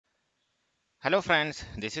Hello friends,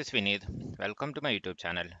 this is Vineet. Welcome to my YouTube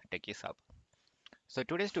channel Techies Hub. So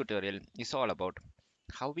today's tutorial is all about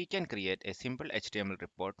how we can create a simple HTML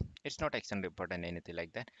report. It's not action report and anything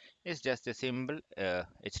like that. It's just a simple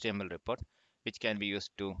HTML report which can be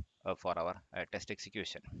used to for our test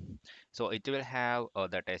execution. So it will have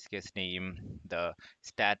the test case name, the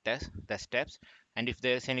status, the steps, and if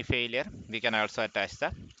there is any failure, we can also attach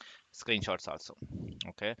the screenshots also.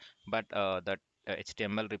 Okay, but the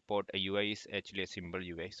HTML report UI is actually a simple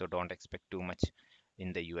UI, so don't expect too much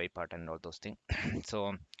in the UI part and all those things.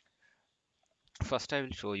 So first I will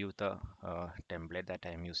show you the template that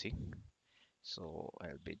I am using. So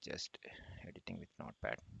I'll be just editing with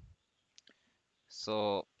Notepad.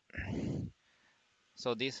 So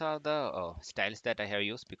these are the styles that I have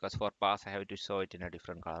used, because for pass I have to show it in a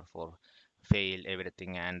different color, for fail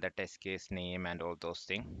everything and the test case name and all those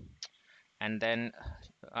things. And then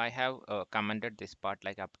I have commented this part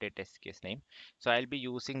like update test case name. So I'll be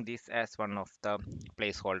using this as one of the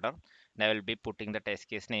placeholder. And I will be putting the test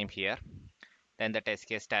case name here, then the test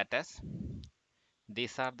case status.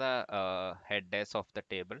 These are the headers of the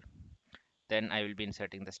table. Then I will be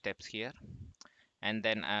inserting the steps here, and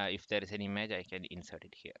then if there is an image I can insert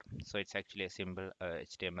it here. So it's actually a simple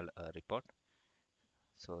HTML report.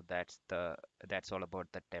 So that's all about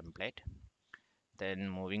the template. Then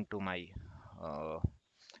moving to my uh,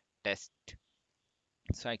 test.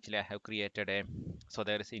 So actually I have created a, so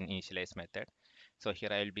there is an initialize method. So here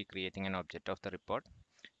I will be creating an object of the report,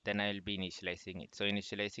 then I will be initializing it. So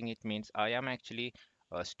initializing it means I am actually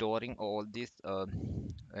storing all these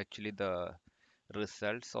actually the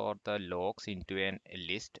results or the logs into a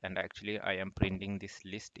list, and actually I am printing this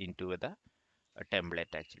list into the a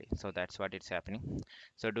template actually. So that's what it's happening.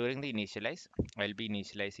 So during the initialize, I'll be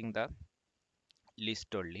initializing the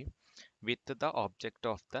list only with the object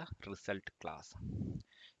of the result class.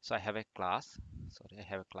 So I have a class, sorry, I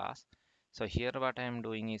have a class. So here what I am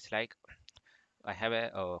doing is like I have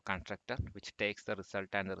a constructor which takes the result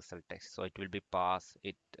and the result text. So it will be passed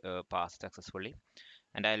successfully,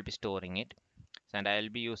 and I'll be storing it. And I'll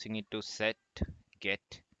be using it to set, get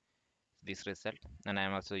this result, and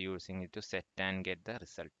I'm also using it to set and get the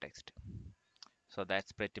result text. So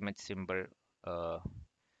that's pretty much simple uh,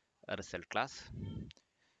 a result class.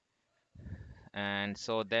 And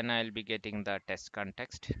so then I'll be getting the test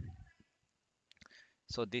context.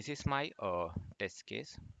 So this is my test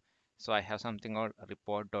case. So I have something called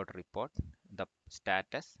report.report, the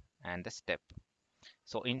status and the step.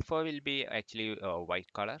 So info will be actually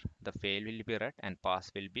white color, the fail will be red, and pass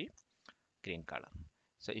will be green color.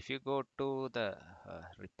 So if you go to the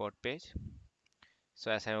report page,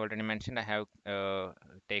 so as I already mentioned, I have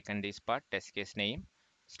taken this part, test case name,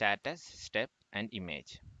 status, step, and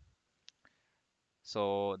image.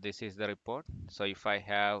 So this is the report. So if I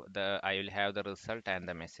have I will have the result and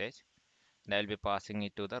the message. And I will be passing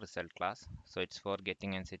it to the result class. So it's for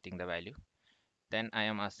getting and setting the value. Then I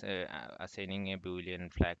am assigning a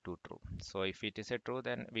boolean flag to true. So if it is a true,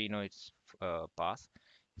 then we know it's pass.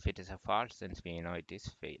 If it is a false, then we know it is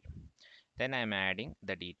fail. Then I am adding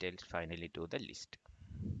the details finally to the list.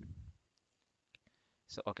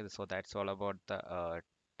 So okay, so that's all about the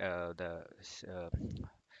uh,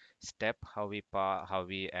 step how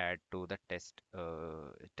we add to the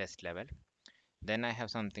test level. Then I have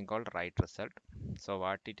something called write result. So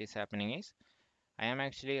what it is happening is I am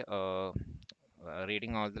actually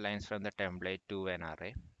reading all the lines from the template to an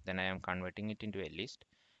array. Then I am converting it into a list.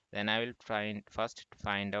 Then I will first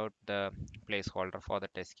find out the placeholder for the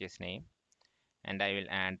test case name, and I will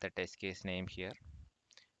add the test case name here.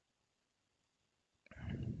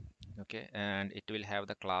 Okay, and it will have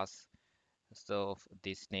the class so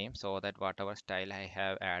this name, so that whatever style I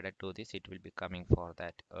have added to this, it will be coming for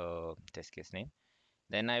that test case name.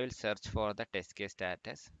 Then I will search for the test case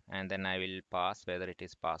status, and then I will pass whether it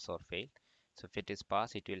is pass or fail. So if it is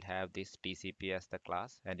pass, it will have this TCP as the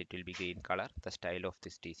class, and it will be green color, the style of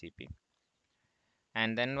this TCP.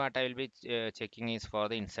 And then what I will be checking is for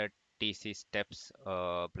the insert TC steps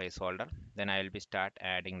placeholder. Then I will be start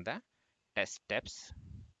adding the test steps.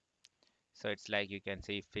 So it's like you can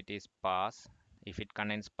see if it is pass, if it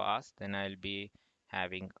contains pass, then I'll be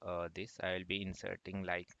having this. I will be inserting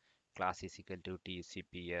like class is equal to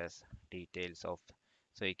TCPS details of.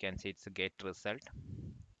 So you can see it's a get result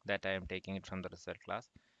that I am taking it from the result class,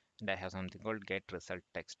 and I have something called get result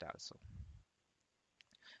text also.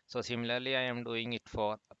 So similarly, I am doing it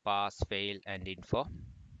for pass, fail, and info.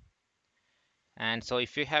 And so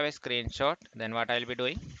if you have a screenshot, then what I'll be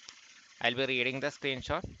doing, I'll be reading the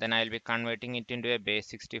screenshot, then I'll be converting it into a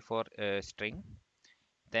base64 string.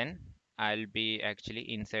 Then I'll be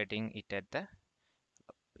actually inserting it at the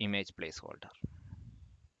image placeholder.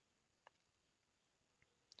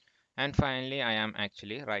 And finally, I am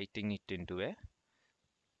actually writing it into a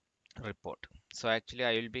report. So actually,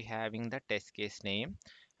 I will be having the test case name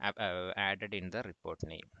added in the report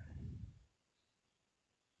name.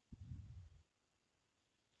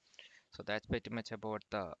 So that's pretty much about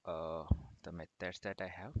the methods that I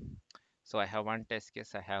have. So I have one test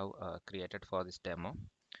case I have created for this demo.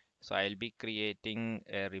 So I'll be creating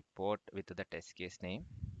a report with the test case name.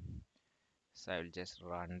 So I will just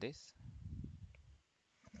run this.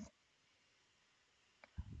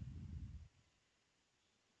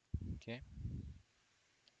 Okay.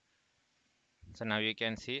 So now you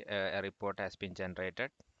can see a report has been generated.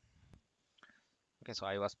 Okay, so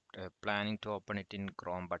I was planning to open it in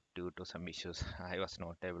Chrome, but due to some issues, I was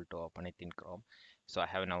not able to open it in Chrome. So I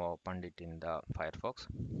have now opened it in the Firefox.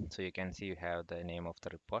 So you can see you have the name of the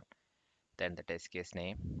report, then the test case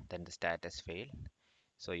name, then the status fail.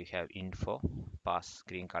 So you have info, pass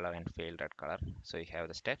green color and fail red color. So you have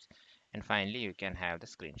the steps, and finally you can have the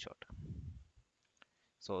screenshot.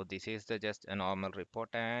 So this is the just a normal report,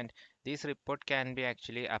 and this report can be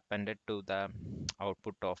actually appended to the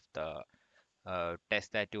output of the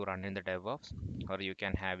test that you run in the DevOps, or you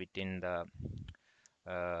can have it in the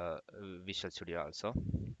uh, Visual Studio also.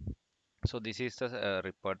 So this is the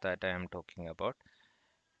report that I am talking about,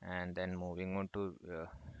 and then moving on to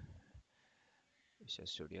Visual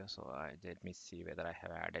Studio. So let me see whether I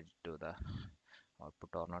have added it to the output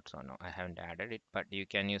or not. So no, I haven't added it, but you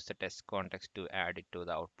can use the test context to add it to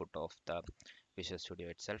the output of the Visual Studio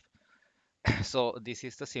itself. So this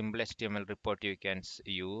is the simple HTML report you can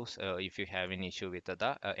use if you have an issue with the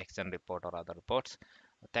XN report or other reports.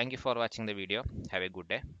 Thank you for watching the video. Have a good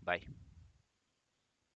day. Bye.